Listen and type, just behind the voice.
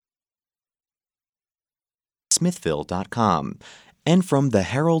smithville.com. And from the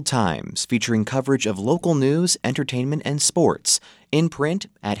Herald Times, featuring coverage of local news, entertainment, and sports, in print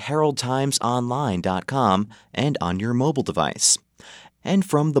at heraldtimesonline.com and on your mobile device. And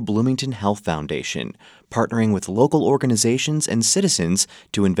from the Bloomington Health Foundation, partnering with local organizations and citizens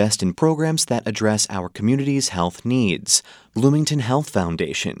to invest in programs that address our community's health needs. Bloomington Health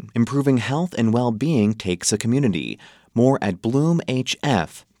Foundation, improving health and well-being takes a community. More at bloomhf.org.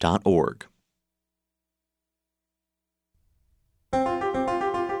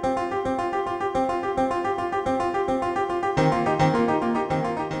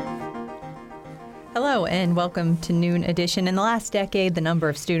 Hello and welcome to Noon Edition. In the last decade, the number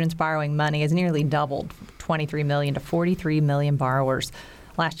of students borrowing money has nearly doubled, from 23 million to 43 million borrowers.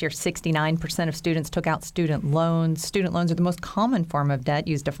 Last year, 69% of students took out student loans. Student loans are the most common form of debt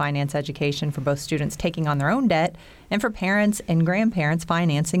used to finance education for both students taking on their own debt and for parents and grandparents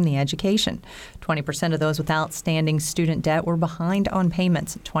financing the education. 20% of those with outstanding student debt were behind on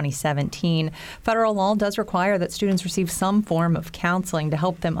payments in 2017. Federal law does require that students receive some form of counseling to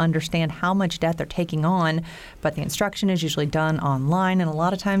help them understand how much debt they're taking on, but the instruction is usually done online, and a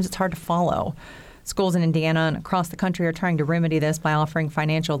lot of times it's hard to follow. Schools in Indiana and across the country are trying to remedy this by offering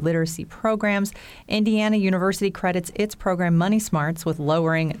financial literacy programs. Indiana University credits its program Money Smarts with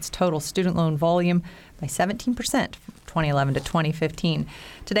lowering its total student loan volume by 17% from 2011 to 2015.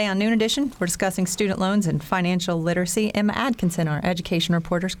 Today on Noon Edition, we're discussing student loans and financial literacy. Emma Atkinson, our education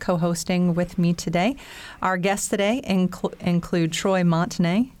reporter, is co-hosting with me today. Our guests today include Troy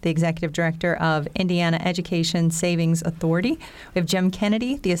Montanet, the executive director of Indiana Education Savings Authority. We have Jim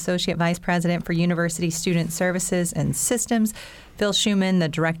Kennedy, the associate vice president for University Student Services and Systems. Phil Schuman, the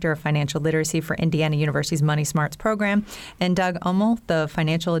Director of Financial Literacy for Indiana University's Money Smarts program, and Doug Ummel, the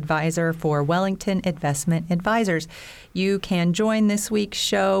Financial Advisor for Wellington Investment Advisors. You can join this week's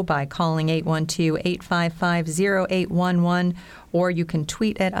show by calling 812-855-0811, or you can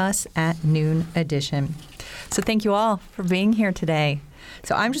tweet at us at Noon Edition. So thank you all for being here today.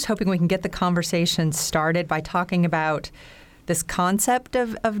 So I'm just hoping we can get the conversation started by talking about this concept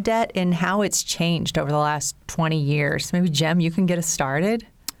of debt and how it's changed over the last 20 years. Maybe, Jem, you can get us started?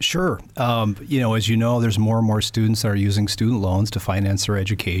 Sure. As you know, there's more and more students that are using student loans to finance their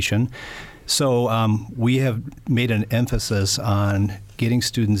education. So we have made an emphasis on getting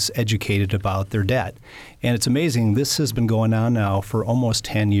students educated about their debt. And it's amazing. This has been going on now for almost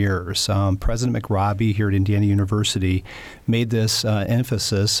 10 years. President McRobbie here at Indiana University made this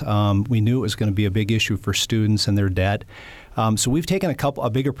emphasis. We knew it was going to be a big issue for students and their debt. So we've taken a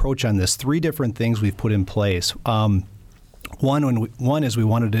big approach on this. 3 different things we've put in place. One is we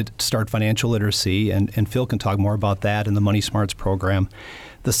wanted to start financial literacy, and Phil can talk more about that in the Money Smarts program.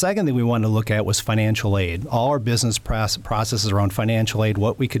 The second thing we wanted to look at was financial aid. All our business processes around financial aid,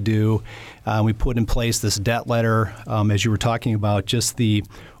 what we could do. We put in place this debt letter, as you were talking about, just the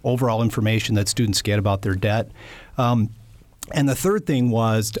overall information that students get about their debt. And the third thing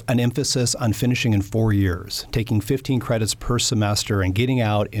was an emphasis on finishing in 4 years, taking 15 credits per semester and getting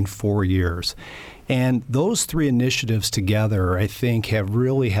out in 4 years. And those 3 initiatives together, I think, have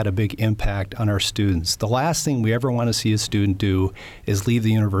really had a big impact on our students. The last thing we ever want to see a student do is leave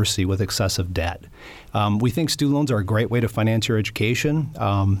the university with excessive debt. We think student loans are a great way to finance your education,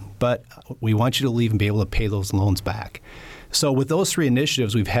 but we want you to leave and be able to pay those loans back. So with those 3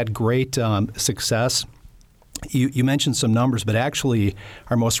 initiatives, we've had great success. You mentioned some numbers, but actually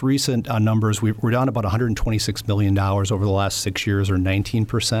our most recent numbers, we're down about $126 million over the last 6 years, or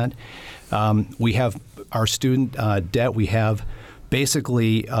 19%. We have our student debt. We have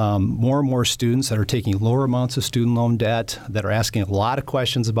basically more and more students that are taking lower amounts of student loan debt, that are asking a lot of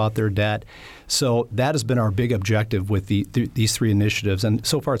questions about their debt. So that has been our big objective with these 3 initiatives, and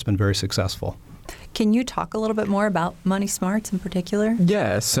so far it's been very successful. Can you talk a little bit more about Money Smarts in particular?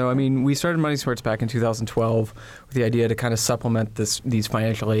 Yeah. So, we started Money Smarts back in 2012 with the idea to kind of supplement these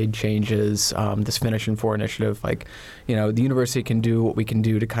financial aid changes, this Finish in 4 initiative. The university can do what we can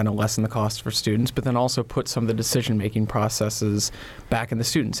do to kind of lessen the cost for students, but then also put some of the decision-making processes back in the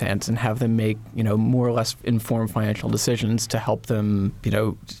students' hands and have them make, more or less informed financial decisions to help them,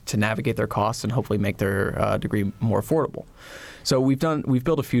 to navigate their costs and hopefully make their degree more affordable. So we've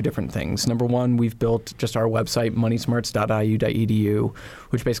built a few different things. Number one, we've built just our website, moneysmarts.iu.edu,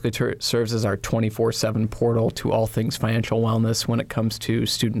 which basically serves as our 24/7 portal to all things financial wellness when it comes to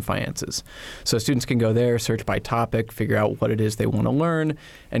student finances. So students can go there, search by topic, figure out what it is they want to learn,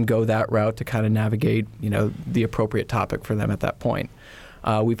 and go that route to kind of navigate, the appropriate topic for them at that point.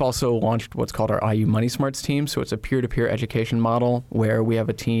 We've also launched what's called our IU Money Smarts team. So it's a peer-to-peer education model where we have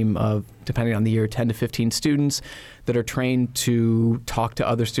a team of, depending on the year, 10 to 15 students that are trained to talk to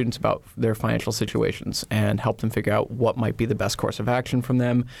other students about their financial situations and help them figure out what might be the best course of action from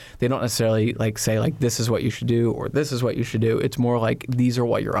them. They don't necessarily say this is what you should do or this is what you should do. It's more like these are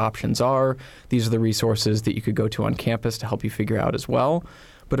what your options are. These are the resources that you could go to on campus to help you figure out as well.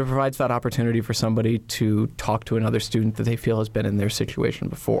 But it provides that opportunity for somebody to talk to another student that they feel has been in their situation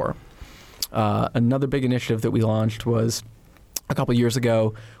before. Another big initiative that we launched was a couple years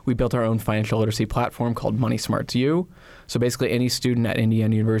ago. We built our own financial literacy platform called Money Smarts U. So basically any student at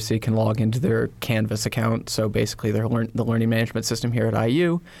Indiana University can log into their Canvas account, so basically the learning management system here at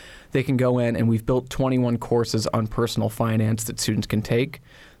IU. They can go in, and we've built 21 courses on personal finance that students can take.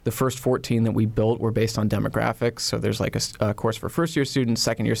 The first 14 that we built were based on demographics. So there's like a course for first-year students,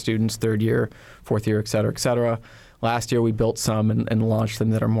 second-year students, third year, fourth year, et cetera, et cetera. Last year, we built some and launched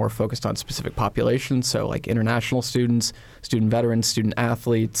them that are more focused on specific populations, so like international students, student veterans, student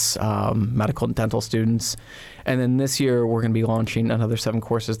athletes, medical and dental students. And then this year, we're going to be launching another 7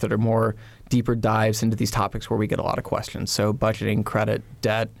 courses that are more deeper dives into these topics where we get a lot of questions. So budgeting, credit,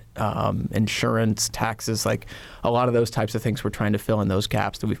 debt, insurance, taxes, like a lot of those types of things we're trying to fill in those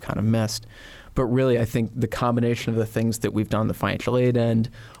gaps that we've kind of missed. But really, I think the combination of the things that we've done, the financial aid end,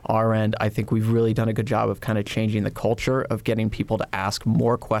 our end, I think we've really done a good job of kind of changing the culture of getting people to ask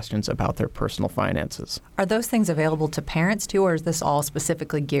more questions about their personal finances. Are those things available to parents too, or is this all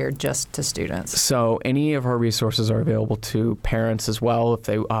specifically geared just to students? So any of our resources are available to parents as well. If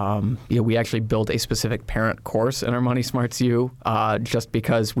they, we actually build a specific parent course in our Money Smarts U, just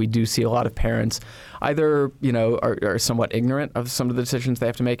because we do see a lot of parents either, are somewhat ignorant of some of the decisions they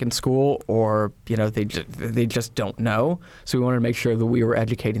have to make in school, or they just don't know. So we wanted to make sure that we were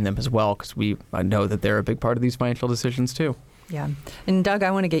educating them as well, because I know that they're a big part of these financial decisions too. Yeah. And Doug,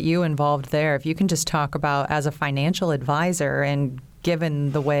 I want to get you involved there. If you can just talk about, as a financial advisor, and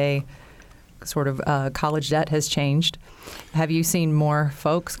given the way sort of college debt has changed, have you seen more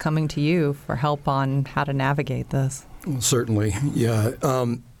folks coming to you for help on how to navigate this? Well, certainly, yeah.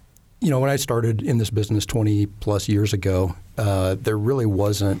 When I started in this business 20 plus years ago, there really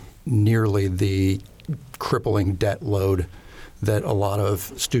wasn't nearly the crippling debt load that a lot of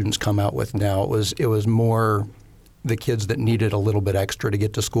students come out with now. It was more the kids that needed a little bit extra to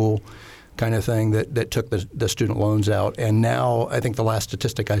get to school kind of thing that took the student loans out. And now I think the last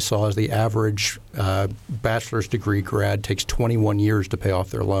statistic I saw is the average bachelor's degree grad takes 21 years to pay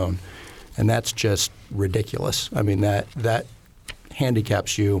off their loan. And that's just ridiculous. I mean, that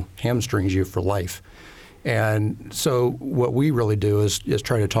handicaps you, hamstrings you for life. And so what we really do is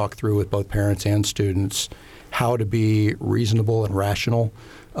try to talk through with both parents and students how to be reasonable and rational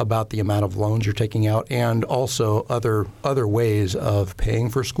about the amount of loans you're taking out, and also other ways of paying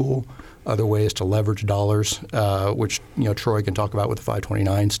for school, other ways to leverage dollars, which Troy can talk about with the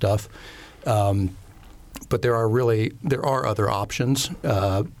 529 stuff. But there are other options,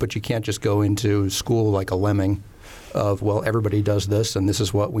 but you can't just go into school like a lemming of, well, everybody does this and this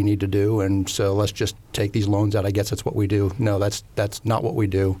is what we need to do, and so let's just take these loans out. I guess that's what we do. No, that's not what we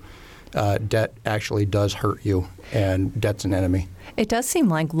do. Debt actually does hurt you, and debt's an enemy. It does seem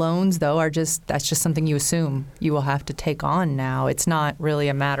like loans, though, that's just something you assume you will have to take on now. It's not really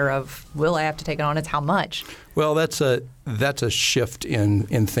a matter of will I have to take it on, it's how much. Well, that's a shift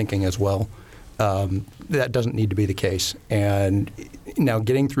in thinking as well. That doesn't need to be the case. And now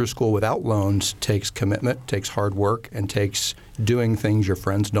getting through school without loans takes commitment, takes hard work, and takes doing things your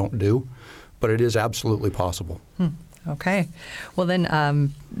friends don't do. But it is absolutely possible. Okay. Well,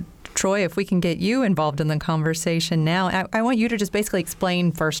 then, Troy, if we can get you involved in the conversation now, I want you to just basically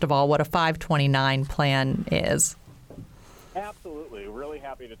explain, first of all, what a 529 plan is. Absolutely. Really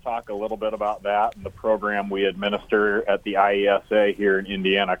happy to talk a little bit about that and the program we administer at the IESA here in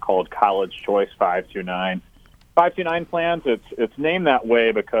Indiana called College Choice 529. 529 plans, it's named that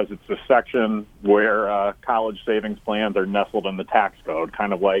way because it's a section where college savings plans are nestled in the tax code,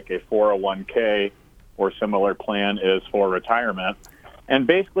 kind of like a 401k or similar plan is for retirement. And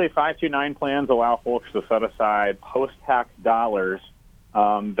basically, 529 plans allow folks to set aside post-tax dollars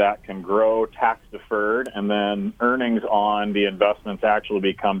that can grow tax-deferred, and then earnings on the investments actually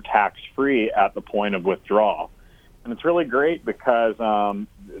become tax-free at the point of withdrawal. And it's really great because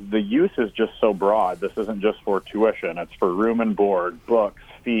the use is just so broad. This isn't just for tuition. It's for room and board, books,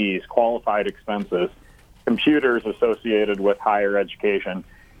 fees, qualified expenses, computers associated with higher education.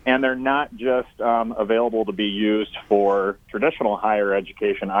 And they're not just available to be used for traditional higher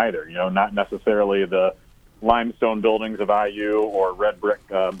education either. Not necessarily the limestone buildings of IU or red brick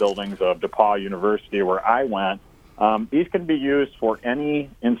buildings of DePauw University where I went, These can be used for any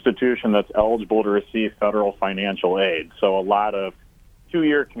institution that's eligible to receive federal financial aid. So a lot of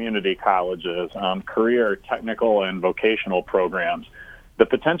two-year community colleges, career, technical, and vocational programs. The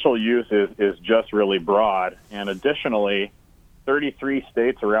potential use is just really broad. And additionally, 33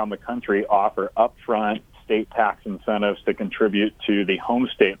 states around the country offer upfront state tax incentives to contribute to the home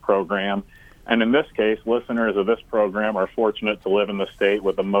state program. And in this case, listeners of this program are fortunate to live in the state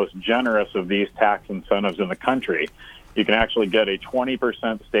with the most generous of these tax incentives in the country. You can actually get a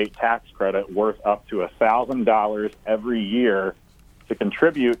 20% state tax credit worth up to $1,000 every year to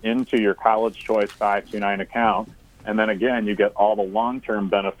contribute into your College Choice 529 account. And then again, you get all the long-term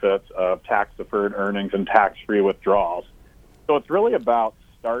benefits of tax-deferred earnings and tax-free withdrawals. So it's really about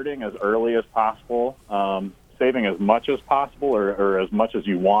starting as early as possible, saving as much as possible or as much as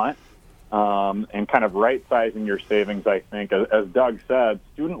you want, and kind of right-sizing your savings, I think. As Doug said,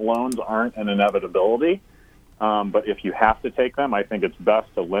 student loans aren't an inevitability, but if you have to take them, I think it's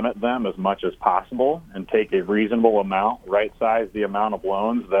best to limit them as much as possible and take a reasonable amount, right-size the amount of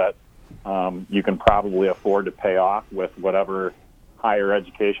loans that you can probably afford to pay off with whatever higher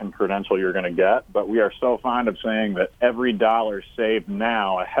education credential you're going to get. But we are so fond of saying that every dollar saved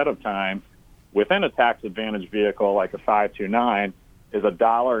now ahead of time within a tax-advantaged vehicle like a 529 is a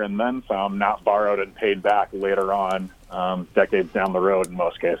dollar and then some, not borrowed and paid back later on, decades down the road in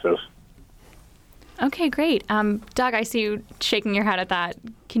most cases. Okay, great. Doug, I see you shaking your head at that.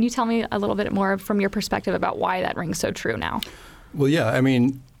 Can you tell me a little bit more from your perspective about why that rings so true now? Well, yeah, I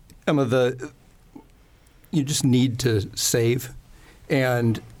mean, Emma, you just need to save,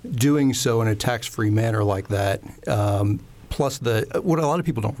 and doing so in a tax-free manner like that, plus what a lot of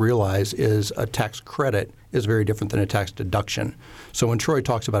people don't realize is a tax credit is very different than a tax deduction. So when Troy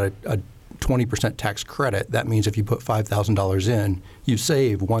talks about a 20% tax credit, that means if you put $5,000 in, you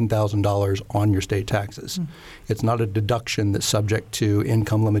save $1,000 on your state taxes. It's not a deduction that's subject to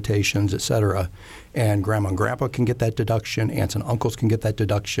income limitations, et cetera. And grandma and grandpa can get that deduction, aunts and uncles can get that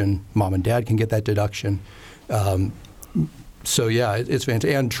deduction, mom and dad can get that deduction. So yeah, it's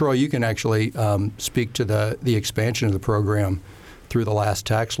fantastic. And Troy, you can actually speak to the expansion of the program through the last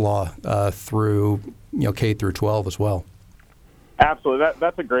tax law through K through 12 as well. Absolutely.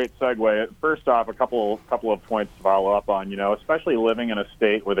 That's a great segue. First off, a couple of points to follow up on. Especially living in a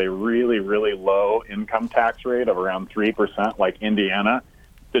state with a really, really low income tax rate of around 3% like Indiana,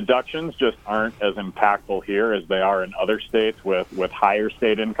 deductions just aren't as impactful here as they are in other states with higher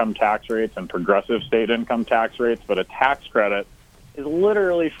state income tax rates and progressive state income tax rates. But a tax credit is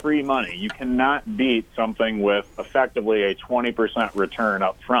literally free money. You cannot beat something with effectively a 20% return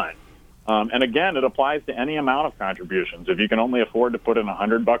up front. And again, it applies to any amount of contributions. If you can only afford to put in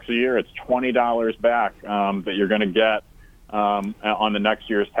 $100 a year, it's $20 back that you're going to get on the next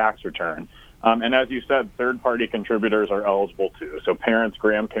year's tax return. And as you said, third-party contributors are eligible too. So parents,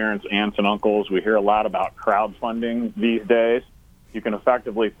 grandparents, aunts, and uncles. We hear a lot about crowdfunding these days. You can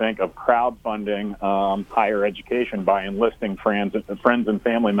effectively think of crowdfunding higher education by enlisting friends and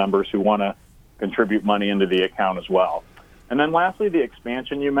family members who want to contribute money into the account as well. And then lastly, the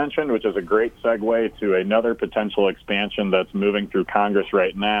expansion you mentioned, which is a great segue to another potential expansion that's moving through Congress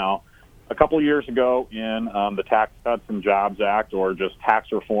right now. A couple years ago in the Tax Cuts and Jobs Act, or just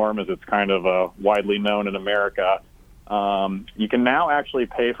tax reform as it's kind of widely known in America, you can now actually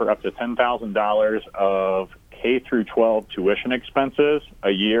pay for up to $10,000 of K through 12 tuition expenses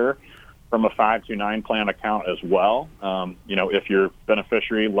a year from a 529 plan account as well. If your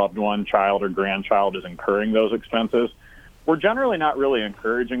beneficiary, loved one, child, or grandchild is incurring those expenses. We're generally not really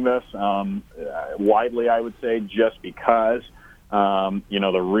encouraging this widely, I would say, just because,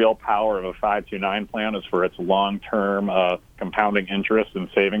 the real power of a 529 plan is for its long-term compounding interest and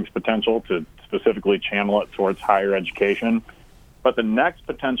savings potential to specifically channel it towards higher education. But the next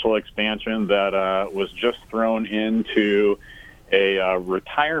potential expansion that was just thrown into a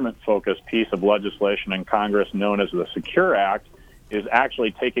retirement-focused piece of legislation in Congress known as the Secure Act is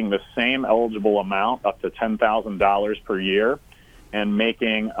actually taking the same eligible amount, up to $10,000 per year, and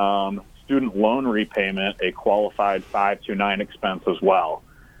making student loan repayment a qualified 529 expense as well.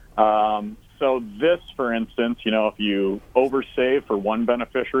 So this, for instance, if you oversave for one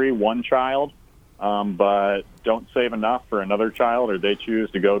beneficiary, one child, but don't save enough for another child, or they choose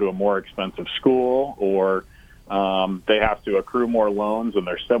to go to a more expensive school, or they have to accrue more loans than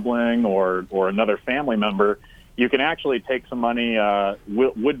their sibling or another family member, you can actually take some money,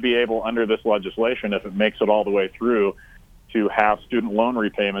 would be able under this legislation, if it makes it all the way through, to have student loan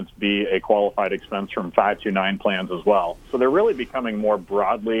repayments be a qualified expense from 529 plans as well. So they're really becoming more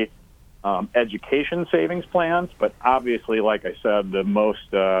broadly education savings plans, but obviously, like I said, the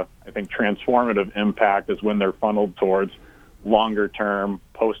most, I think, transformative impact is when they're funneled towards longer-term,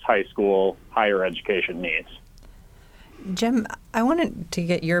 post-high school, higher education needs. Jim, I wanted to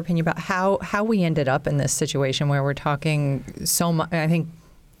get your opinion about how we ended up in this situation where we're talking so much. I think,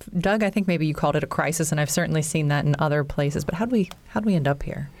 Doug, maybe you called it a crisis, and I've certainly seen that in other places. But how do we end up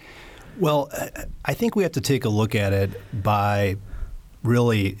here? Well, I think we have to take a look at it by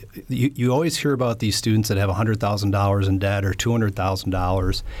really, you always hear about these students that have $100,000 in debt or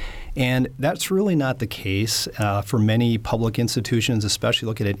 $200,000. And that's really not the case for many public institutions, especially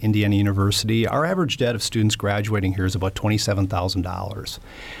looking at Indiana University. Our average debt of students graduating here is about $27,000.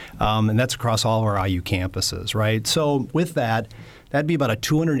 And that's across all of our IU campuses, right? So with that, that'd be about a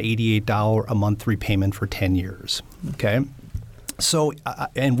 $288 a month repayment for 10 years, okay? So,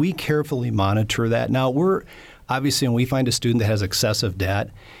 and we carefully monitor that. Now, obviously, when we find a student that has excessive debt,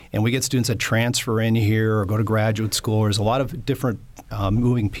 and we get students that transfer in here or go to graduate school, there's a lot of different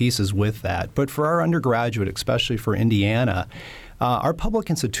moving pieces with that. But for our undergraduate, especially for Indiana, our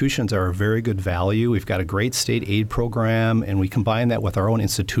public institutions are a very good value. We've got a great state aid program, and we combine that with our own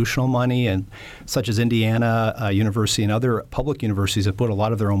institutional money, and such as Indiana University and other public universities have put a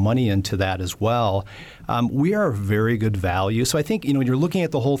lot of their own money into that as well. We are a very good value. So I think, when you're looking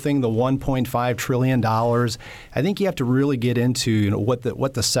at the whole thing, the $1.5 trillion, I think you have to really get into what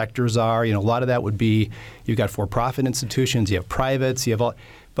the sectors are. A lot of that would be you've got for-profit institutions, you have privates, you have all.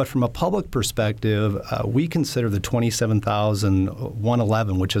 But from a public perspective, we consider the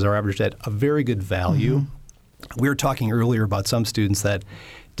 $27,111, which is our average debt, a very good value. Mm-hmm. We were talking earlier about some students that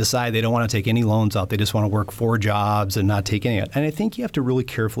decide they don't want to take any loans out. They just want to work 4 jobs and not take any. And I think you have to really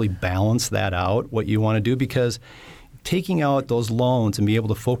carefully balance that out, what you want to do, because taking out those loans and be able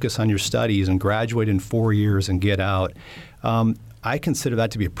to focus on your studies and graduate in 4 years and get out, I consider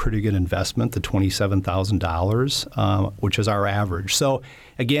that to be a pretty good investment, the $27,000, which is our average. So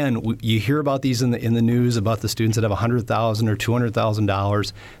again, you hear about these in the news about the students that have $100,000 or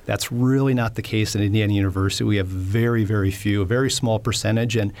 $200,000. That's really not the case at Indiana University. We have very, very few, a very small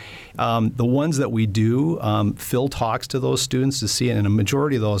percentage. And the ones that we do, Phil talks to those students to see it, and a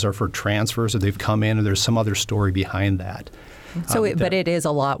majority of those are for transfers or they've come in or there's some other story behind that. So, but it is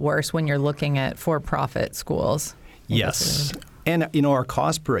a lot worse when you're looking at for-profit schools. Yes. And, our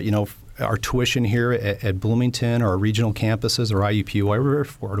cost per, our tuition here at Bloomington or our regional campuses or IUPUI, we're very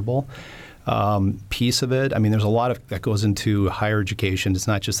affordable. Piece of it, there's a lot that goes into higher education. It's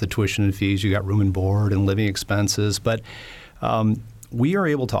not just the tuition and fees. You got room and board and living expenses. But we are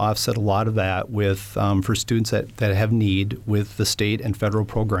able to offset a lot of that with for students that have need with the state and federal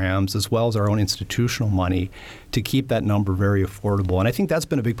programs, as well as our own institutional money, to keep that number very affordable. And I think that's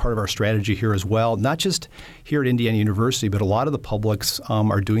been a big part of our strategy here as well, not just here at Indiana University, but a lot of the publics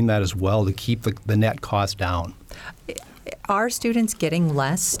are doing that as well to keep the net cost down. Are students getting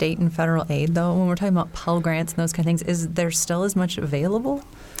less state and federal aid, though, when we're talking about Pell Grants and those kind of things? Is there still as much available?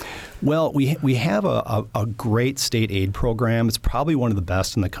 Well, we have a great state aid program. It's probably one of the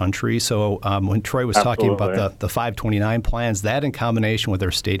best in the country. So when Troy was talking about the 529 plans, that in combination with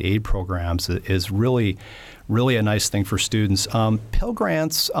our state aid programs is really a nice thing for students. Pell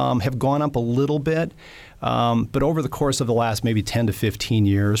Grants have gone up a little bit. But over the course of the last maybe 10 to 15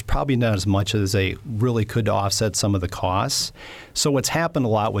 years, probably not as much as they really could to offset some of the costs. So what's happened a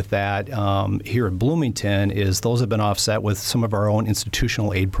lot with that here at Bloomington is those have been offset with some of our own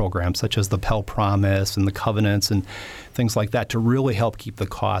institutional aid programs, such as the Pell Promise and the Covenants and things like that, to really help keep the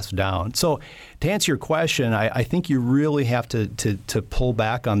cost down. So to answer your question, I think you really have to pull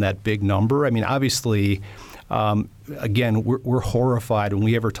back on that big number. Obviously, again, we're horrified when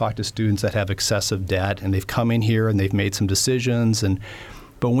we ever talk to students that have excessive debt and they've come in here and they've made some decisions.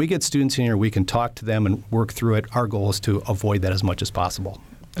 But when we get students in here, we can talk to them and work through it. Our goal is to avoid that as much as possible.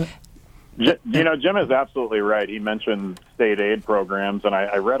 Jim is absolutely right. He mentioned state aid programs, and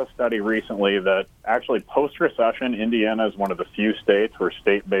I read a study recently that actually post-recession, Indiana is one of the few states where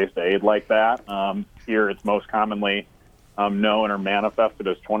state-based aid like that. Here it's most commonly known or manifested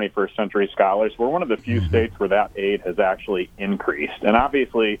as 21st Century Scholars. We're one of the few states where that aid has actually increased. And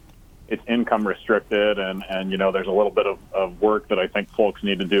obviously, it's income restricted, and there's a little bit of work that I think folks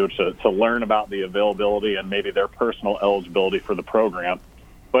need to do to learn about the availability and maybe their personal eligibility for the program.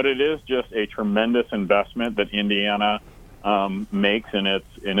 But it is just a tremendous investment that Indiana makes in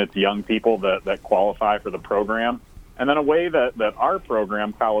its young people that qualify for the program. And then a way that our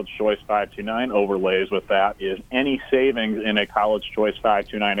program, College Choice 529, overlays with that is any savings in a College Choice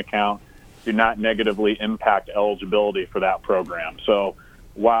 529 account do not negatively impact eligibility for that program. So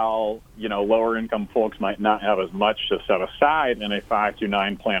while, lower income folks might not have as much to set aside in a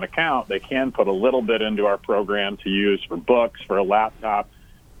 529 plan account, they can put a little bit into our program to use for books, for a laptop,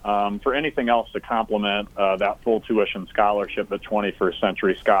 for anything else to complement that full tuition scholarship that 21st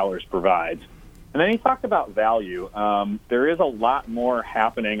Century Scholars provides. And then he talked about value. There is a lot more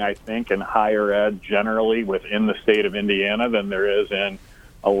happening, I think, in higher ed generally within the state of Indiana than there is in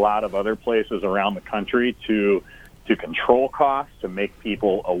a lot of other places around the country to control costs, to make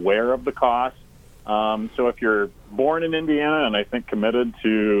people aware of the costs. So if you're born in Indiana and I think committed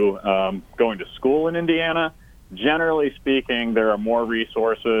to going to school in Indiana, generally speaking, there are more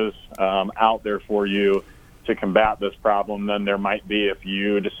resources out there for you to combat this problem than there might be if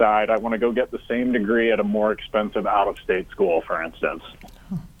you decide I want to go get the same degree at a more expensive out-of-state school, for instance.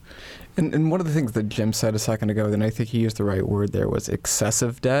 And one of the things that Jim said a second ago, and I think he used the right word there, was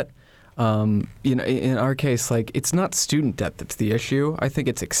excessive debt. In our case, it's not student debt that's the issue. I think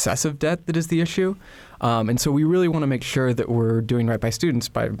it's excessive debt that is the issue. And so we really want to make sure that we're doing right by students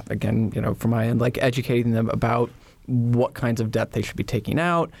by, again, from my end, educating them about what kinds of debt they should be taking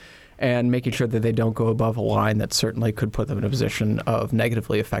out, and making sure that they don't go above a line that certainly could put them in a position of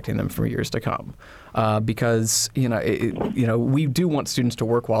negatively affecting them for years to come. Because we do want students to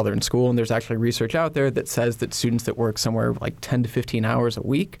work while they're in school, and there's actually research out there that says that students that work somewhere like 10 to 15 hours a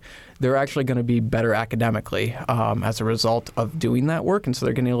week, they're actually going to be better academically as a result of doing that work, and so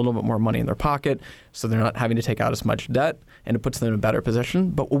they're getting a little bit more money in their pocket, so they're not having to take out as much debt, and it puts them in a better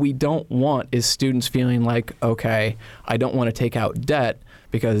position. But what we don't want is students feeling like, okay, I don't want to take out debt,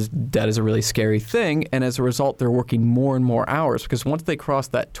 because debt is a really scary thing, and as a result, they're working more and more hours, because once they cross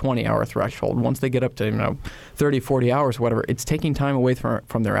that 20-hour threshold, once they get up to 30, 40 hours, whatever, it's taking time away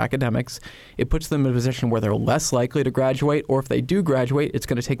from their academics. It puts them in a position where they're less likely to graduate, or if they do graduate, it's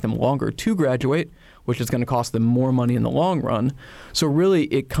going to take them longer to graduate, which is going to cost them more money in the long run. So really,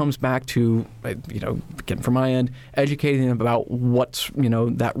 it comes back to, again, from my end, educating them about what's,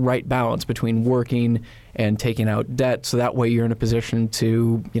 that right balance between working and taking out debt, so that way you're in a position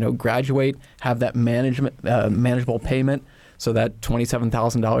to, graduate, have that manageable payment. So that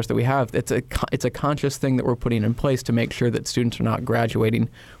 $27,000 that we have, it's a conscious thing that we're putting in place to make sure that students are not graduating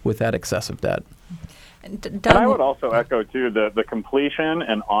with that excessive debt. And I would also echo, too, the completion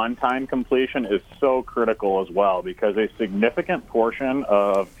and on-time completion is so critical as well, because a significant portion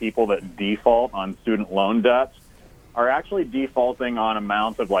of people that default on student loan debts are actually defaulting on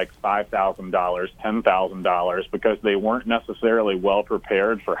amounts of like $5,000, $10,000, because they weren't necessarily well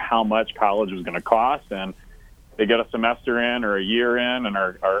prepared for how much college was going to cost, and they get a semester in or a year in and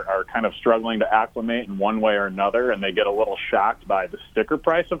are kind of struggling to acclimate in one way or another, and they get a little shocked by the sticker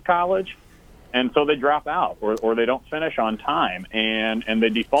price of college. And so they drop out or they don't finish on time, and they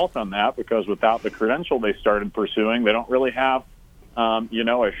default on that because without the credential they started pursuing, they don't really have,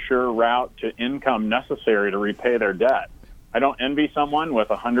 a sure route to income necessary to repay their debt. I don't envy someone with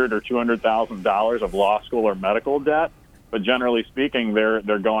 $100,000 or $200,000 of law school or medical debt, but generally speaking,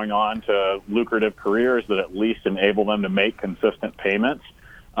 they're going on to lucrative careers that at least enable them to make consistent payments.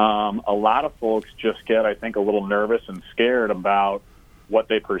 A lot of folks just get, I think, a little nervous and scared about what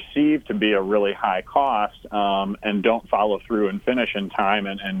they perceive to be a really high cost, and don't follow through and finish in time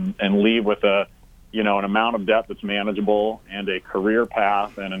and leave with an amount of debt that's manageable and a career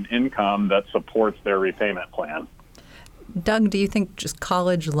path and an income that supports their repayment plan. Doug, do you think just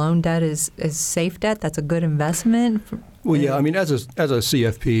college loan debt is safe debt? That's a good investment? Well, yeah. I mean, as a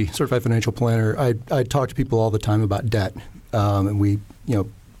CFP, Certified Financial Planner, I talk to people all the time about debt, and we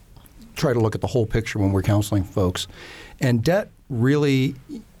try to look at the whole picture when we're counseling folks. And debt really,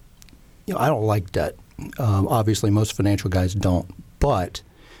 I don't like debt. Obviously, most financial guys don't. But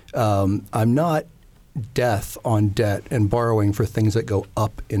I'm not death on debt and borrowing for things that go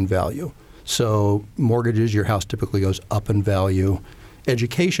up in value. So mortgages, your house typically goes up in value.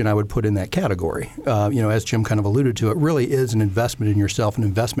 Education, I would put in that category. As Jim kind of alluded to, it really is an investment in yourself, an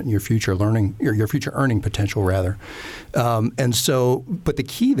investment in your future learning, your future earning potential, rather. But the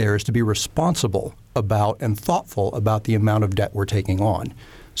key there is to be responsible about and thoughtful about the amount of debt we're taking on.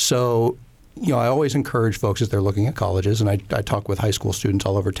 So, I always encourage folks as they're looking at colleges, and I talk with high school students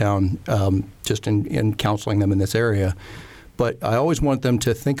all over town just in counseling them in this area. But I always want them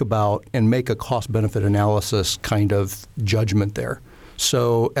to think about and make a cost-benefit analysis kind of judgment there.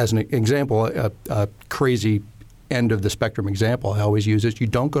 So as an example, a crazy end of the spectrum example I always use is you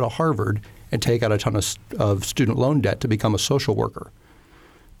don't go to Harvard and take out a ton of student loan debt to become a social worker,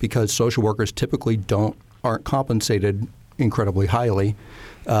 because social workers typically aren't compensated incredibly highly,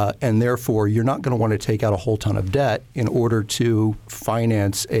 and therefore you're not going to want to take out a whole ton of debt in order to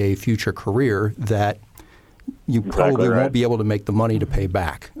finance a future career that you Exactly probably right. won't be able to make the money to pay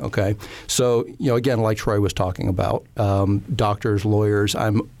back. Okay, so again, like Troy was talking about, doctors, lawyers,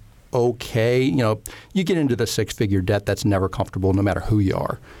 I'm okay. You get into the six-figure debt, that's never comfortable, no matter who you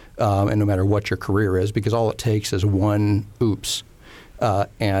are, and no matter what your career is, because all it takes is one oops,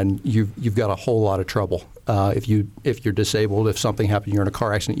 and you've got a whole lot of trouble. If you're disabled, if something happened, you're in a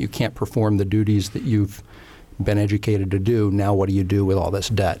car accident, you can't perform the duties that you've been educated to do. Now what do you do with all this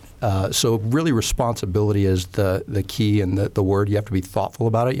debt? So really responsibility is the key and the word. You have to be thoughtful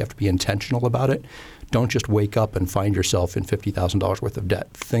about it. You have to be intentional about it. Don't just wake up and find yourself in $50,000 worth of debt.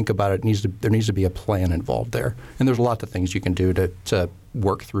 Think about it. There needs to be a plan involved there. And there's lots of things you can do to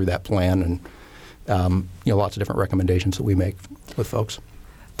work through that plan, and lots of different recommendations that we make with folks.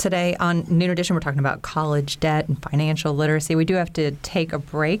 Today on Noon Edition, we're talking about college debt and financial literacy. We do have to take a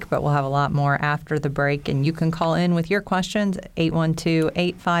break, but we'll have a lot more after the break. And you can call in with your questions,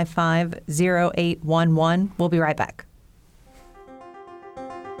 812-855-0811. We'll be right back.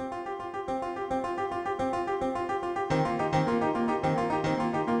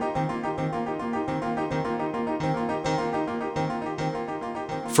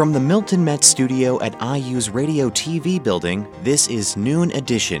 From the Milton Met studio at IU's Radio TV building, this is Noon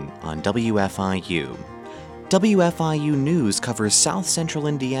Edition on WFIU. WFIU News covers South Central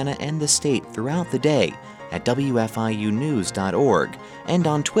Indiana and the state throughout the day at WFIUnews.org and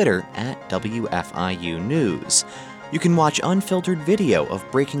on Twitter at WFIU News. You can watch unfiltered video of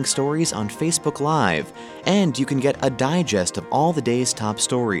breaking stories on Facebook Live, and you can get a digest of all the day's top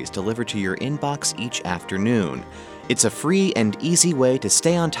stories delivered to your inbox each afternoon. It's a free and easy way to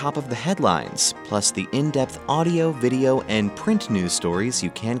stay on top of the headlines, plus the in-depth audio, video, and print news stories you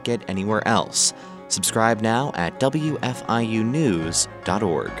can't get anywhere else. Subscribe now at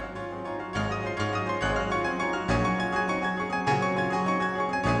WFIUnews.org.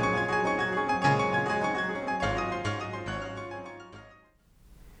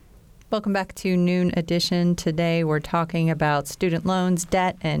 Welcome back to Noon Edition. Today we're talking about student loans,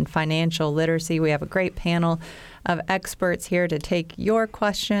 debt, and financial literacy. We have a great panel of experts here to take your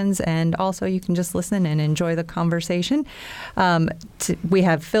questions, and also you can just listen and enjoy the conversation. We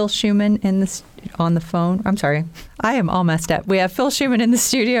have Phil Schuman on the phone. I'm sorry, I am all messed up. We have Phil Schuman in the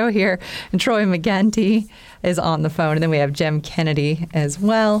studio here, and Troy McGinty is on the phone, and then we have Jim Kennedy as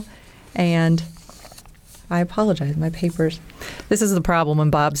well. And I apologize, my papers. This is the problem when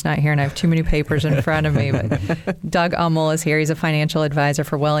Bob's not here and I have too many papers in front of me. But Doug Ummel is here. He's a financial advisor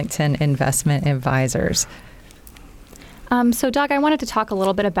for Wellington Investment Advisors. So, Doug, I wanted to talk a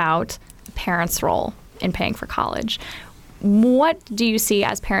little bit about parents' role in paying for college. What do you see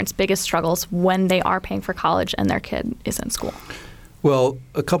as parents' biggest struggles when they are paying for college and their kid is in school? Well,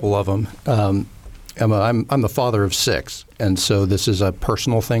 a couple of them. Emma, I'm the father of 6, and so this is a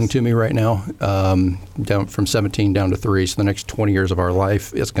personal thing to me right now. Down from 17 down to 3, so the next 20 years of our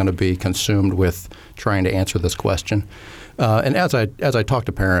life is going to be consumed with trying to answer this question. And as I talk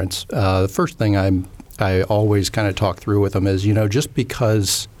to parents, the first thing I always kind of talk through with them is, just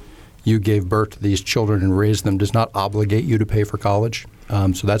because you gave birth to these children and raised them does not obligate you to pay for college.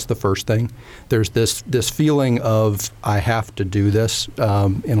 So that's the first thing. There's this feeling of I have to do this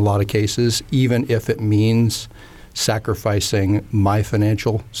in a lot of cases, even if it means sacrificing my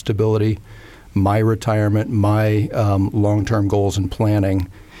financial stability, my retirement, my long-term goals and planning.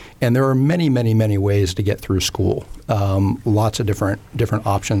 And there are many, many, many ways to get through school. Lots of different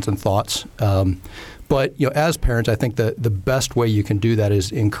options and thoughts. But as parents, I think the best way you can do that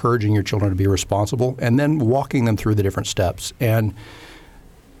is encouraging your children to be responsible and then walking them through the different steps. And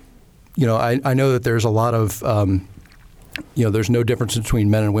I know that there's a lot of there's no difference between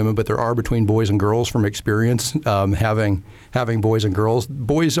men and women, but there are between boys and girls from experience. Having boys and girls,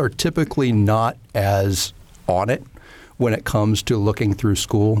 boys are typically not as on it when it comes to looking through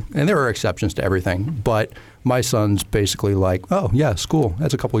school, and there are exceptions to everything. But my son's basically like, oh yeah, school.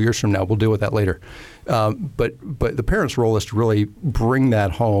 That's a couple of years from now. We'll deal with that later. But the parent's role is to really bring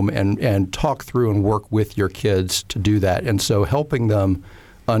that home and talk through and work with your kids to do that. And so helping them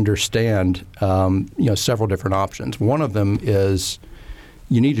understand several different options. One of them is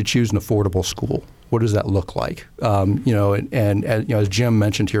you need to choose an affordable school. What does that look like? And as Jim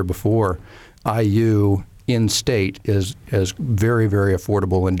mentioned here before, IU in-state is very, very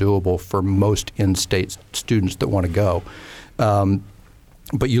affordable and doable for most in-state students that want to go.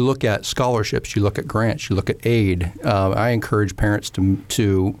 But you look at scholarships, you look at grants, you look at aid. I encourage parents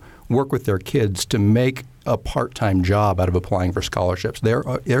to work with their kids to make a part-time job out of applying for scholarships.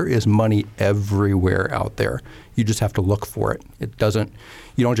 There is money everywhere out there. You just have to look for it. You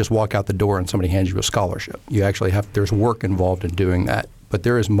don't just walk out the door and somebody hands you a scholarship. You actually there's work involved in doing that. But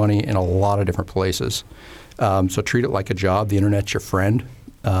there is money in a lot of different places. So treat it like a job. The internet's your friend.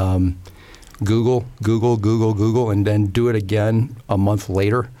 Google, and then do it again a month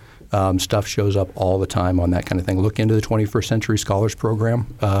later. Stuff shows up all the time on that kind of thing. Look into the 21st Century Scholars Program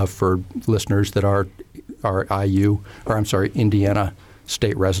for listeners that are Indiana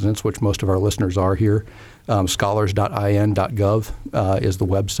state residents, which most of our listeners are here. Scholars.in.gov is the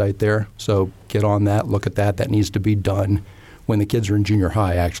website there. So get on that, look at that. That needs to be done when the kids are in junior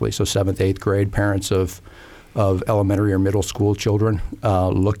high, actually. So 7th, 8th grade, parents of elementary or middle school children,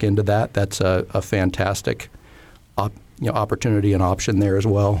 look into that. That's a fantastic opportunity and option there as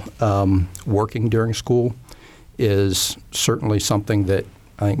well. Working during school is certainly something that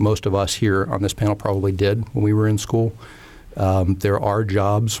I think most of us here on this panel probably did when we were in school. There are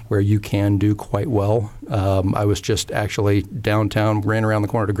jobs where you can do quite well. I was just actually downtown, ran around the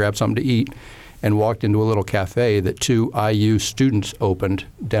corner to grab something to eat, and walked into a little cafe that 2 IU students opened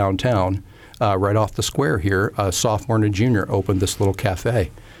downtown right off the square here. A sophomore and a junior opened this little cafe.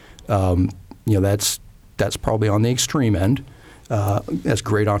 That's probably on the extreme end. That's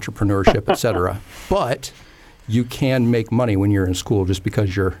great entrepreneurship, et cetera. But you can make money when you're in school. Just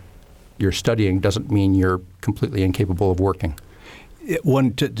because you're studying doesn't mean you're completely incapable of working.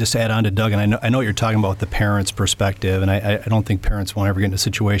 One to just add on to Doug, and I know what you're talking about with the parents' perspective, and I don't think parents won't ever get in a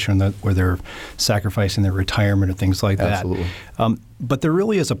situation where they're sacrificing their retirement or things like that. Absolutely. But there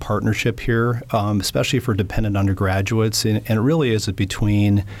really is a partnership here, especially for dependent undergraduates, and it really is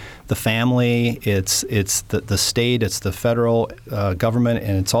between the family, it's the state, it's the federal government,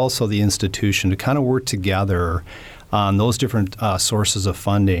 and it's also the institution to kind of work together on those different sources of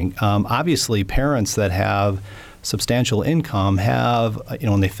funding. Obviously, parents that have substantial income have,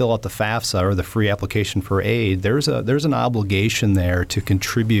 when they fill out the FAFSA or the free application for aid, there's an obligation there to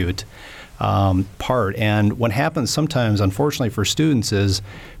contribute part. And what happens sometimes, unfortunately for students, is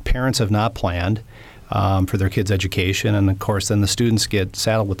parents have not planned for their kids' education, and of course then the students get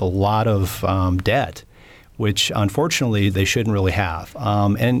saddled with a lot of debt, which unfortunately they shouldn't really have.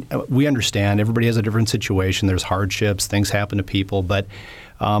 And we understand everybody has a different situation. There's hardships, things happen to people, but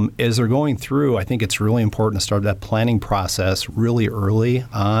as they're going through, I think it's really important to start that planning process really early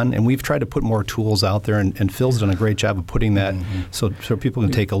on. And we've tried to put more tools out there, and Phil's done a great job of putting that so people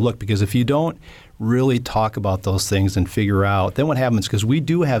can take a look. Because if you don't really talk about those things and figure out, then what happens, because we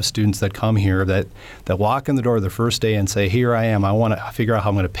do have students that come here that walk in the door the first day and say, here I am, I want to figure out how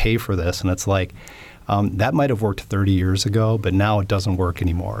I'm going to pay for this. And it's like, that might have worked 30 years ago, but now it doesn't work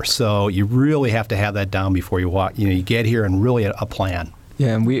anymore. So you really have to have that down before you walk. You get here and really a plan.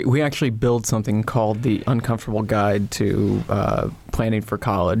 Yeah, and we actually build something called the Uncomfortable Guide to Planning for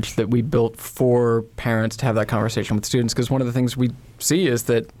College that we built for parents to have that conversation with students. Because one of the things we see is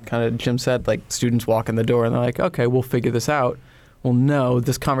that, kind of Jim said, like students walk in the door and they're like, okay, we'll figure this out. Well, no,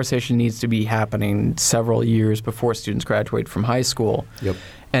 this conversation needs to be happening several years before students graduate from high school. Yep.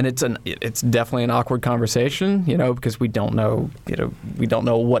 And it's definitely an awkward conversation, because we don't know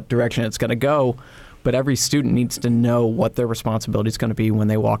what direction it's going to go. But every student needs to know what their responsibility is going to be when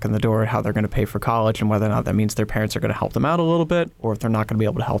they walk in the door, how they're going to pay for college, and whether or not that means their parents are going to help them out a little bit, or if they're not going to be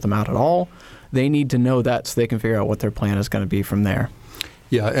able to help them out at all. They need to know that so they can figure out what their plan is going to be from there.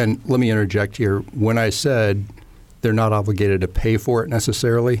 Yeah, and let me interject here. When I said they're not obligated to pay for it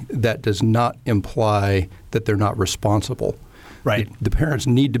necessarily, that does not imply that they're not responsible. Right. The parents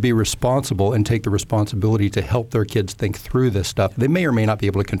need to be responsible and take the responsibility to help their kids think through this stuff. They may or may not be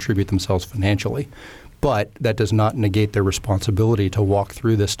able to contribute themselves financially, but that does not negate their responsibility to walk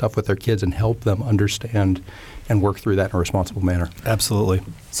through this stuff with their kids and help them understand and work through that in a responsible manner. Absolutely.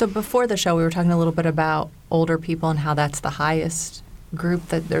 So before the show, we were talking a little bit about older people and how that's the highest group,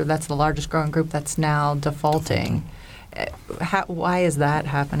 that's the largest growing group that's now defaulting. Why is that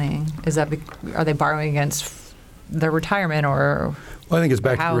happening? Are they borrowing against their retirement or Well, I think it's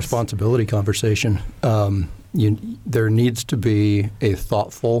back to the responsibility conversation. There needs to be a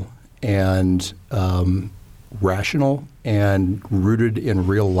thoughtful and rational and rooted in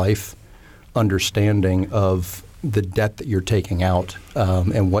real life understanding of the debt that you're taking out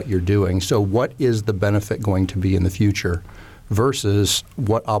and what you're doing. So what is the benefit going to be in the future versus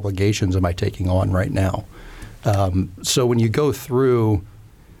what obligations am I taking on right now? So when you go through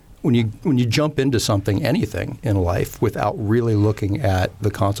When you jump into anything in life without really looking at the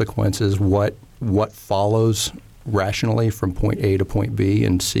consequences, what follows rationally from point A to point B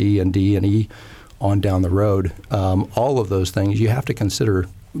and C and D and E, on down the road, all of those things, you have to consider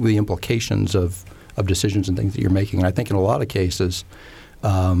the implications of decisions and things that you're making. And I think in a lot of cases,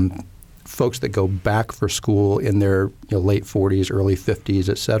 folks that go back for school in their late 40s, early 50s,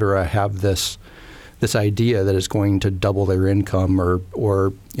 et cetera, have this idea that it's going to double their income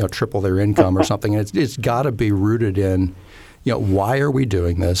or triple their income or something. And it's got to be rooted in, why are we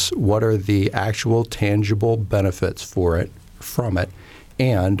doing this? What are the actual tangible benefits from it?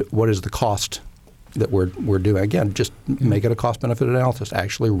 And what is the cost that we're doing? Again, just make it a cost-benefit analysis.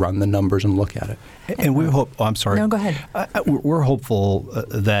 Actually run the numbers and look at it. And we hope. Oh, I'm sorry. No, go ahead. We're hopeful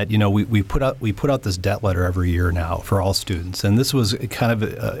that we put out this debt letter every year now for all students, and this was kind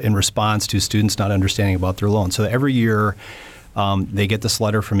of in response to students not understanding about their loan. So every year. They get this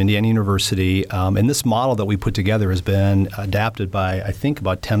letter from Indiana University, and this model that we put together has been adapted by, I think,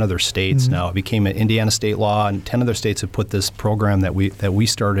 about 10 other states now. It became an Indiana state law, and 10 other states have put this program that we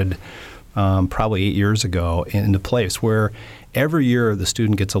started probably 8 years ago into place, where every year the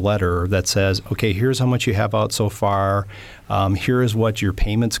student gets a letter that says, okay, here's how much you have out so far, here is what your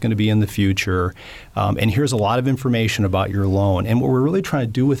payment's going to be in the future, and here's a lot of information about your loan. And what we're really trying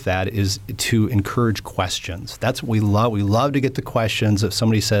to do with that is to encourage questions. That's what we love. We love to get the questions. If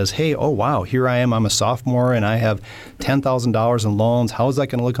somebody says, hey, oh, wow, here I am, I'm a sophomore, and I have $10,000 in loans. How is that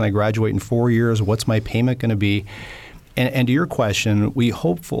going to look when I graduate in 4 years? What's my payment going to be? And to your question, we're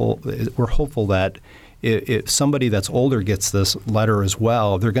hopeful that if somebody that's older gets this letter as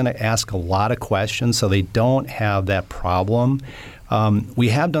well, they're going to ask a lot of questions so they don't have that problem. We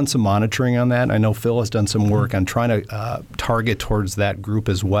have done some monitoring on that. I know Phil has done some work on trying to target towards that group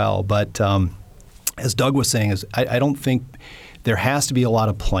as well. But as Doug was saying, I don't think there has to be a lot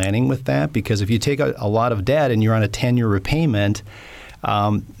of planning with that, because if you take a lot of debt and you're on a 10-year repayment,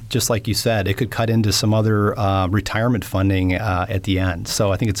 just like you said, it could cut into some other retirement funding at the end.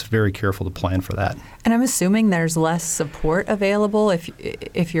 So I think it's very careful to plan for that. And I'm assuming there's less support available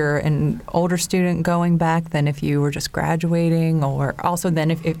if you're an older student going back than if you were just graduating, or also then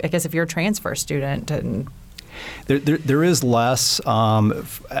if you're a transfer student. And There is less.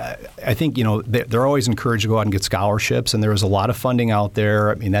 I think they're always encouraged to go out and get scholarships, and there is a lot of funding out there.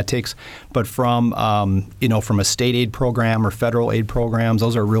 I mean, that takes, but from from a state aid program or federal aid programs,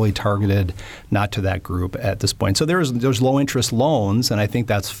 those are really targeted not to that group at this point. So there's low interest loans, and I think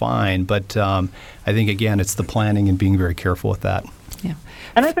that's fine. But I think again, it's the planning and being very careful with that. Yeah,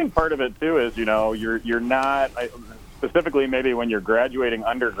 and I think part of it too is you're not. Specifically, maybe when you're graduating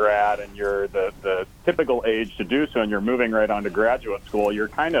undergrad and you're the typical age to do so and you're moving right on to graduate school, you're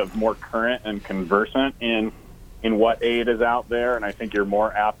kind of more current and conversant in what aid is out there, and I think you're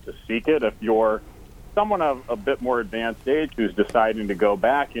more apt to seek it. If you're someone of a bit more advanced age who's deciding to go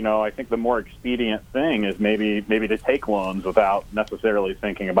back, I think the more expedient thing is maybe to take loans without necessarily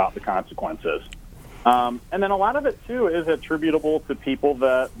thinking about the consequences. And then a lot of it, too, is attributable to people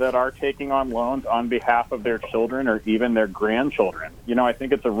that are taking on loans on behalf of their children or even their grandchildren. I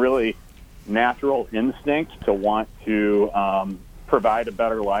think it's a really natural instinct to want to provide a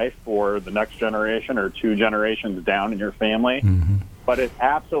better life for the next generation or two generations down in your family. Mm-hmm. But it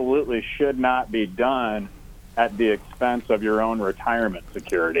absolutely should not be done at the expense of your own retirement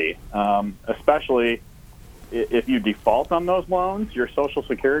security, especially if you default on those loans. Your Social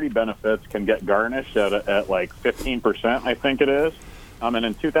Security benefits can get garnished at like 15%, I think it is. And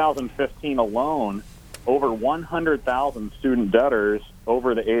in 2015 alone, over 100,000 student debtors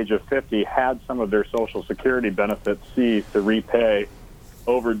over the age of 50 had some of their Social Security benefits seized to repay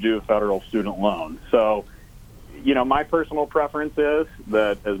overdue federal student loans. So, my personal preference is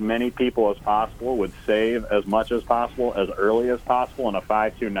that as many people as possible would save as much as possible as early as possible in a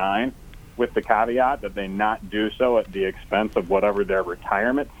 529, with the caveat that they not do so at the expense of whatever their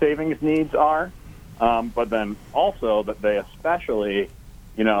retirement savings needs are, but then also that they especially,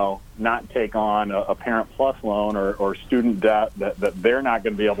 not take on a Parent Plus loan or student debt that they're not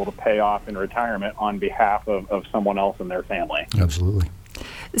going to be able to pay off in retirement on behalf of someone else in their family. Absolutely.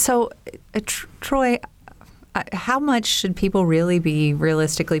 So, Troy, how much should people really be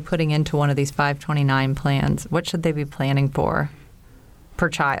realistically putting into one of these 529 plans? What should they be planning for per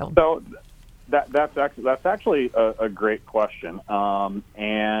child? So that's actually a great question,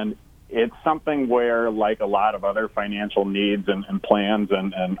 and it's something where, like a lot of other financial needs and plans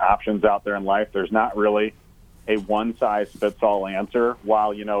and options out there in life, there's not really a one-size-fits-all answer.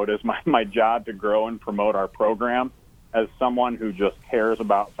 While it is my job to grow and promote our program, as someone who just cares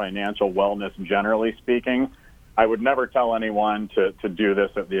about financial wellness, generally speaking, I would never tell anyone to do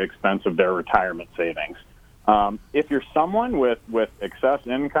this at the expense of their retirement savings. If you're someone with excess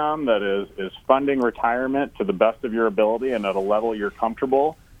income that is funding retirement to the best of your ability and at a level you're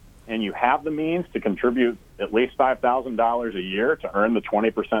comfortable, and you have the means to contribute at least $5,000 a year to earn the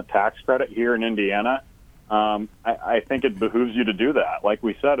 20% tax credit here in Indiana, I think it behooves you to do that. Like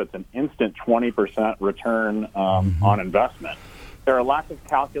we said, it's an instant 20% return on investment. There are lots of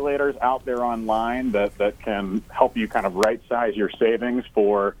calculators out there online that can help you kind of right-size your savings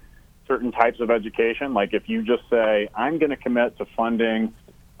for certain types of education. Like if you just say, I'm going to commit to funding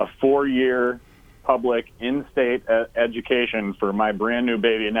a 4-year public in-state education for my brand new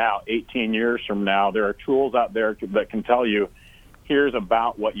baby now, 18 years from now, there are tools out there that can tell you, here's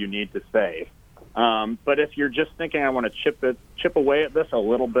about what you need to save. But if you're just thinking, I want to chip away at this a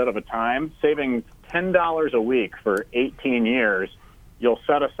little bit of a time, saving $10 a week for 18 years, you'll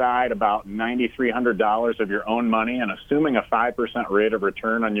set aside about $9,300 of your own money, and assuming a 5% rate of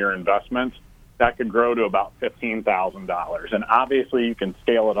return on your investments, that could grow to about $15,000. And obviously, you can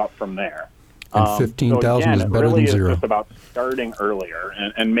scale it up from there. And $15,000 is better than zero. It's just about starting earlier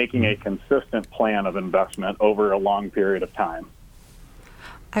and making a consistent plan of investment over a long period of time.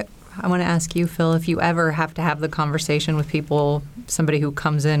 I want to ask you, Phil, if you ever have to have the conversation with people, somebody who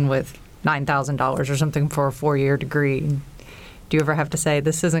comes in with $9,000 or something for a 4-year degree, do you ever have to say,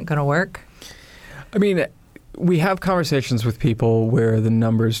 this isn't going to work? I mean, we have conversations with people where the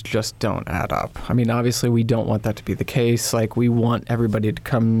numbers just don't add up. I mean, obviously, we don't want that to be the case. Like, we want everybody to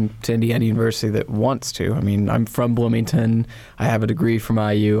come to Indiana University that wants to. I mean, I'm from Bloomington. I have a degree from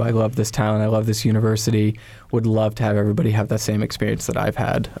IU. I love this town. I love this university. Would love to have everybody have that same experience that I've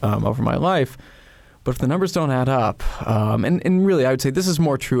had over my life. But if the numbers don't add up, and really, I would say this is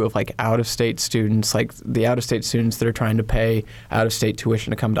more true of like out-of-state students, like the out-of-state students that are trying to pay out-of-state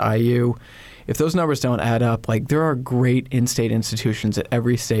tuition to come to IU. If those numbers don't add up, like there are great in-state institutions at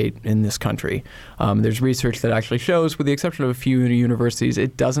every state in this country. There's research that actually shows, with the exception of a few universities,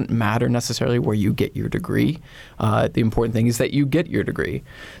 it doesn't matter necessarily where you get your degree. The important thing is that you get your degree.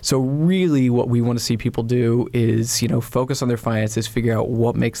 So really what we want to see people do is, focus on their finances, figure out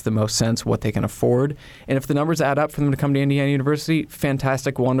what makes the most sense, what they can afford. And if the numbers add up for them to come to Indiana University,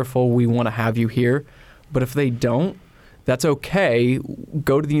 fantastic, wonderful, we want to have you here. But if they don't, that's okay.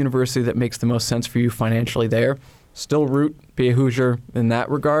 Go to the university that makes the most sense for you financially there. Still root, be a Hoosier in that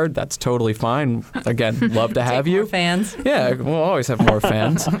regard. That's totally fine. Again, love to have you. More fans. Yeah, we'll always have more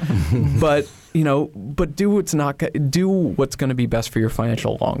fans. But do what's going to be best for your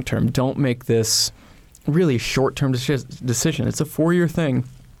financial long term. Don't make this really short-term decision. It's a 4-year thing.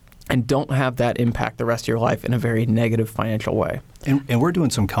 And don't have that impact the rest of your life in a very negative financial way. And we're doing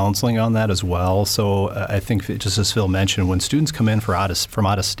some counseling on that as well. So I think, just as Phil mentioned, when students come in from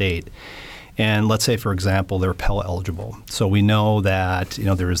out of state, and let's say, for example, they're Pell eligible. So we know that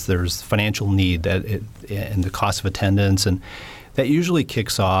there's financial need and the cost of attendance, and that usually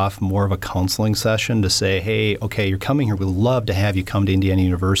kicks off more of a counseling session to say, hey, okay, you're coming here. We'd love to have you come to Indiana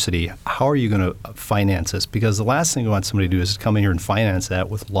University. How are you going to finance this? Because the last thing we want somebody to do is come in here and finance that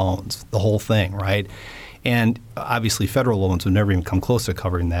with loans, the whole thing, right? And obviously federal loans would never even come close to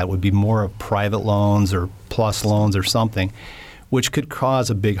covering that. It would be more of private loans or plus loans or something, which could cause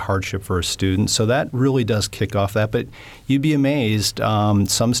a big hardship for a student. So that really does kick off that. But you'd be amazed.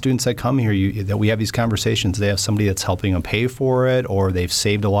 Some students that come here, that we have these conversations, they have somebody that's helping them pay for it, or they've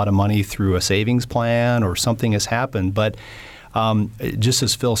saved a lot of money through a savings plan, or something has happened. But just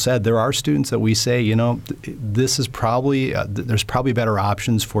as Phil said, there are students that we say, this is probably there's probably better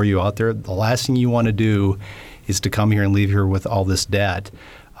options for you out there. The last thing you want to do is to come here and leave here with all this debt.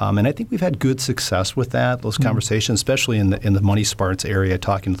 And I think we've had good success with that, those conversations, especially in the Money Smarts area,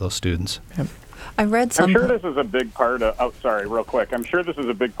 talking to those students. Yep. I read some. I'm sure this is a big part of. Oh, sorry, real quick. I'm sure this is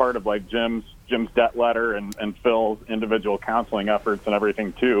a big part of like Jim's debt letter and Phil's individual counseling efforts and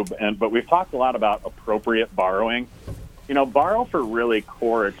everything too. But we've talked a lot about appropriate borrowing. Borrow for really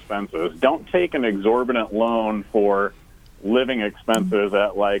core expenses. Don't take an exorbitant loan for living expenses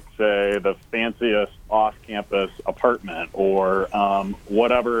at, like, say, the fanciest off-campus apartment or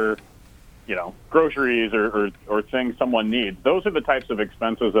whatever, groceries or things someone needs. Those are the types of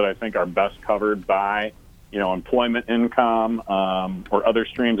expenses that I think are best covered by, employment income or other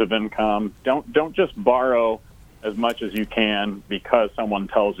streams of income. Don't just borrow as much as you can because someone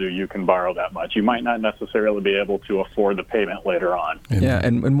tells you can borrow that much. You might not necessarily be able to afford the payment later on. Yeah,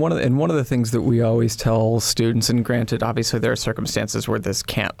 and one of the things that we always tell students, and granted, obviously there are circumstances where this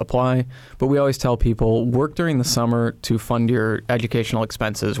can't apply, but we always tell people, work during the summer to fund your educational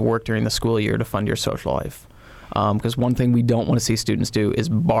expenses, work during the school year to fund your social life. Because one thing we don't want to see students do is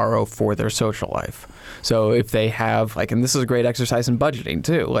borrow for their social life. So if they have, and this is a great exercise in budgeting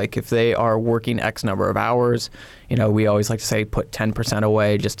too, if they are working X number of hours, we always like to say put 10%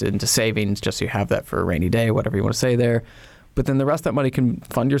 away just into savings, just so you have that for a rainy day, whatever you want to say there. but then the rest of that money can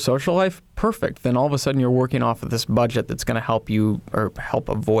fund your social life, perfect. Then all of a sudden you're working off of this budget that's going to help you or help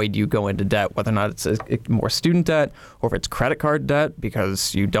avoid you go into debt, whether or not it's more student debt or if it's credit card debt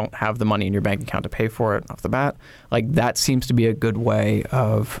because you don't have the money in your bank account to pay for it off the bat. Like that seems to be a good way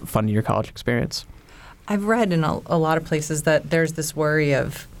of funding your college experience. I've read in a lot of places that there's this worry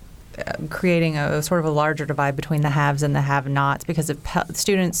of creating a sort of a larger divide between the haves and the have-nots because of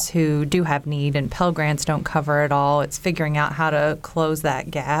students who do have need and Pell Grants don't cover it all. It's figuring out how to close that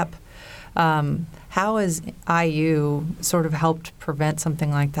gap. How has IU sort of helped prevent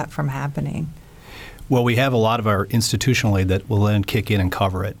something like that from happening? Well, we have a lot of our institutional aid that will then kick in and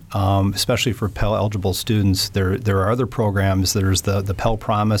cover it, especially for Pell-eligible students. There are other programs. There's the Pell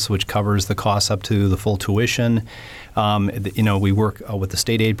Promise, which covers the costs up to the full tuition. We work with the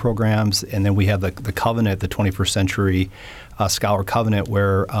state aid programs, and then we have the Covenant, the 21st Century Scholar Covenant,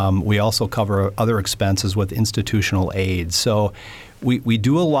 where we also cover other expenses with institutional aid. So we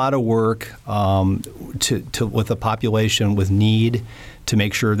do a lot of work with a population with need to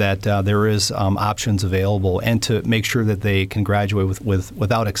make sure that there is options available and to make sure that they can graduate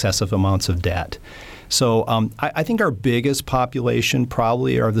without excessive amounts of debt. So I think our biggest population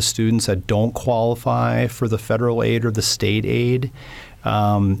probably are the students that don't qualify for the federal aid or the state aid.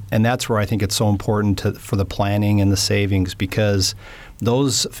 And that's where I think it's so important for the planning and the savings, because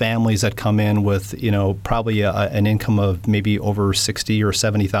those families that come in with, probably an income of maybe over $60,000 or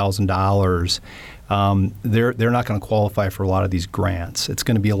 $70,000, they're not going to qualify for a lot of these grants. It's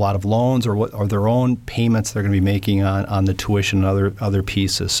going to be a lot of loans or their own payments they're going to be making on the tuition and other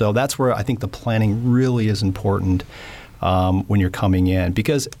pieces. So that's where I think the planning really is important when you're coming in.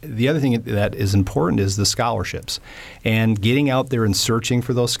 Because the other thing that is important is the scholarships. And getting out there and searching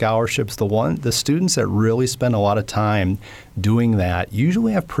for those scholarships, the students that really spend a lot of time doing that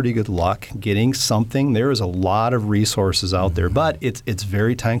usually have pretty good luck getting something. There is a lot of resources out there, but it's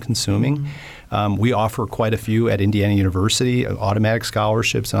very time consuming. We offer quite a few at Indiana University, automatic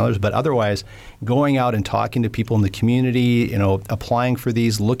scholarships and others, but otherwise going out and talking to people in the community, applying for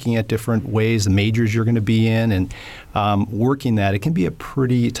these, looking at different ways, the majors you're going to be in, and working that, it can be a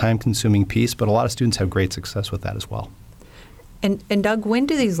pretty time-consuming piece, but a lot of students have great success with that as well. And Doug, when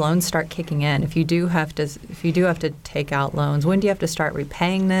do these loans start kicking in? If you do have to take out loans, when do you have to start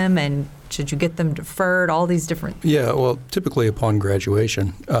repaying them, and should you get them deferred? All these different. Yeah, well, typically upon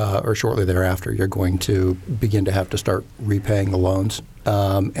graduation or shortly thereafter, you're going to begin to have to start repaying the loans,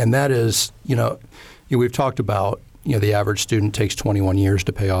 and that is, we've talked about, the average student takes 21 years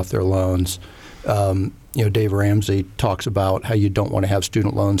to pay off their loans. Dave Ramsey talks about how you don't want to have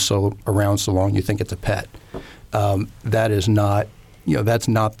student loans around so long you think it's a pet. That is not, that's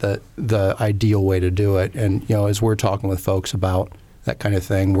not the ideal way to do it. And, as we're talking with folks about that kind of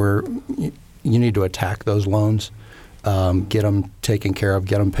thing, you need to attack those loans, get them taken care of,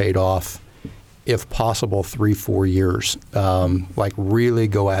 get them paid off, if possible, 3-4 years. Really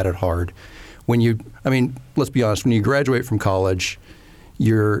go at it hard. Let's be honest, when you graduate from college,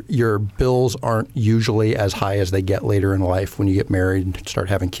 your bills aren't usually as high as they get later in life when you get married, start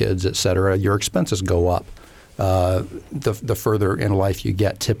having kids, et cetera. Your expenses go up the further in life you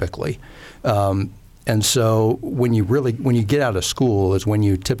get typically. And so when you get out of school is when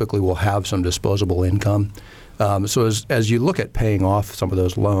you typically will have some disposable income. So as you look at paying off some of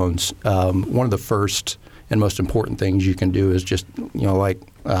those loans, one of the first and most important things you can do is just, like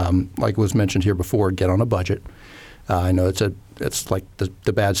was mentioned here before, get on a budget. I know it's like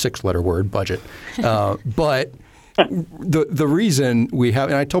the bad 6-letter word, budget. But the reason we have,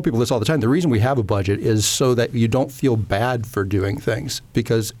 and I tell people this all the time, the reason we have a budget is so that you don't feel bad for doing things.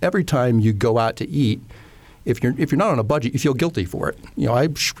 Because every time you go out to eat, if you're not on a budget, you feel guilty for it. I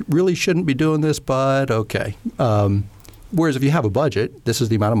really shouldn't be doing this, but okay. Whereas if you have a budget, this is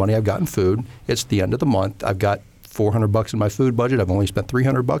the amount of money I've got in food. It's the end of the month. I've got $400 in my food budget. I've only spent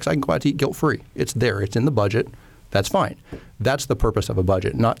 $300. I can go out to eat guilt-free. It's there. It's in the budget. That's fine. That's the purpose of a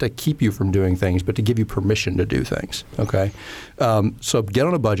budget, not to keep you from doing things, but to give you permission to do things, okay? So get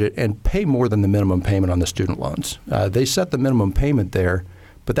on a budget and pay more than the minimum payment on the student loans. They set the minimum payment there,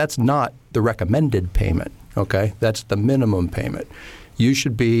 but that's not the recommended payment, okay? That's the minimum payment. You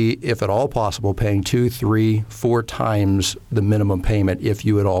should be, if at all possible, paying 2, 3, 4 times the minimum payment if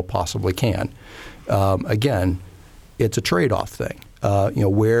you at all possibly can. Again, it's a trade-off thing.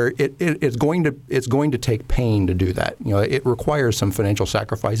 Where it's going to take pain to do that. It requires some financial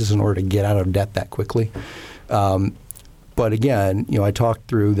sacrifices in order to get out of debt that quickly. But again, I talk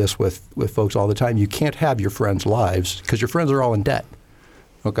through this with folks all the time. You can't have your friends' lives because your friends are all in debt.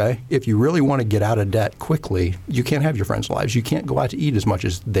 Okay? If you really want to get out of debt quickly, you can't have your friends' lives. You can't go out to eat as much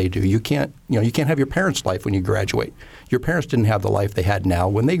as they do. You can't have your parents' life when you graduate. Your parents didn't have the life they had now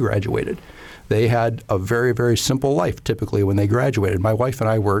when they graduated. They had a very, very simple life typically when they graduated. My wife and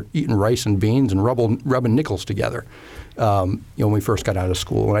I were eating rice and beans and rubbing nickels together when we first got out of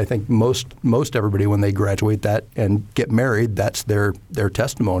school. And I think most everybody, when they graduate that and get married, that's their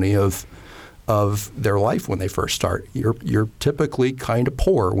testimony of their life when they first start. You're typically kind of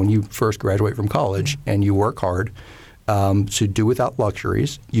poor when you first graduate from college, and you work hard to do without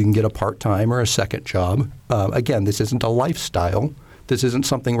luxuries. You can get a part-time or a second job. Again, this isn't a lifestyle. This isn't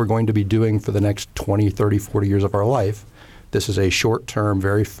something we're going to be doing for the next 20, 30, 40 years of our life. This is a short-term,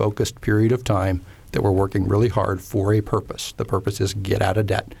 very focused period of time that we're working really hard for a purpose. The purpose is get out of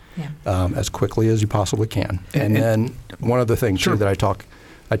debt as quickly as you possibly can. And then one of the things too that I tell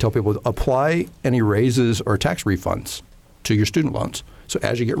people, apply any raises or tax refunds to your student loans. So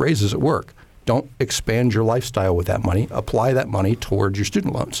as you get raises at work, don't expand your lifestyle with that money. Apply that money towards your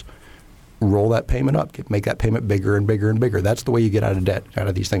student loans. Roll that payment up. Make that payment bigger and bigger and bigger. That's the way you get out of debt, out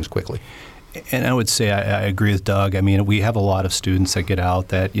of these things quickly. And I would say I agree with Doug. I mean, we have a lot of students that get out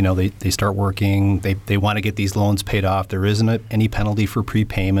that, they start working, they want to get these loans paid off. There isn't any penalty for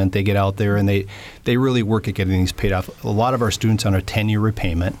prepayment. They get out there and they really work at getting these paid off. A lot of our students on a 10-year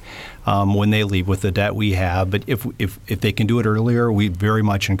repayment when they leave with the debt we have. But if they can do it earlier, we very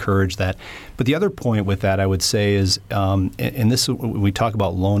much encourage that. But the other point with that, I would say, is, and this we talk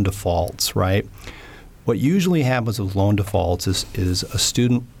about loan defaults, right? What usually happens with loan defaults is a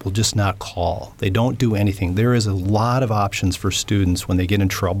student will just not call. They don't do anything. There is a lot of options for students when they get in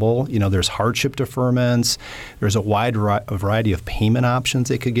trouble. There's hardship deferments. There's a wide variety of payment options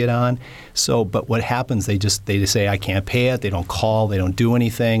they could get on. But what happens, they just say, I can't pay it. They don't call. They don't do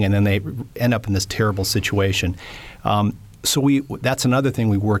anything. And then they end up in this terrible situation. So that's another thing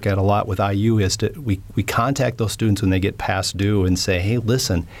we work at a lot with IU is we contact those students when they get past due and say, hey,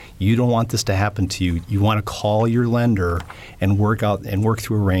 listen, you don't want this to happen to you. You want to call your lender and work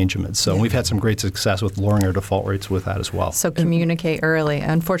through arrangements. So we've had some great success with lowering our default rates with that as well. So communicate early.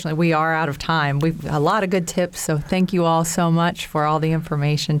 Unfortunately, we are out of time. We've a lot of good tips. So thank you all so much for all the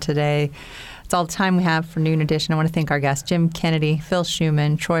information today. That's all the time we have for Noon Edition. I want to thank our guests, Jim Kennedy, Phil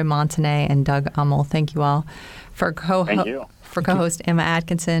Schuman, Troy Montanet, and Doug Ummel. Thank you all. For co-host Emma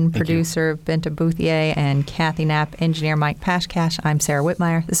Atkinson, producer Benta Bouthier, and Kathy Knapp, engineer Mike Pashkash, I'm Sarah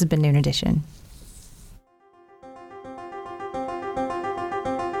Whitmire. This has been Noon Edition.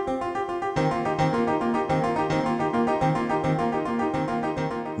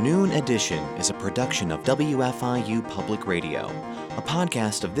 Noon Edition is a production of WFIU Public Radio. A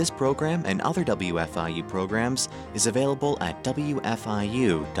podcast of this program and other WFIU programs is available at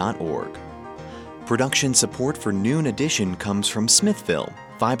WFIU.org. Production support for Noon Edition comes from Smithville,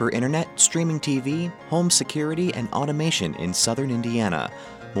 fiber internet, streaming TV, home security, and automation in southern Indiana.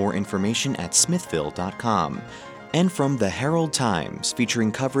 More information at smithville.com. And from the Herald Times,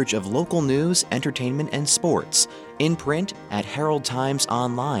 featuring coverage of local news, entertainment, and sports, in print at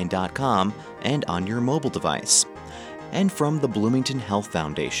heraldtimesonline.com and on your mobile device. And from the Bloomington Health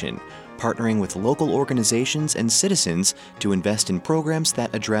Foundation, partnering with local organizations and citizens to invest in programs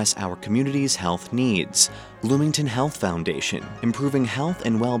that address our community's health needs. Bloomington Health Foundation, improving health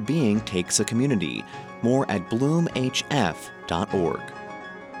and well-being takes a community. More at bloomhf.org.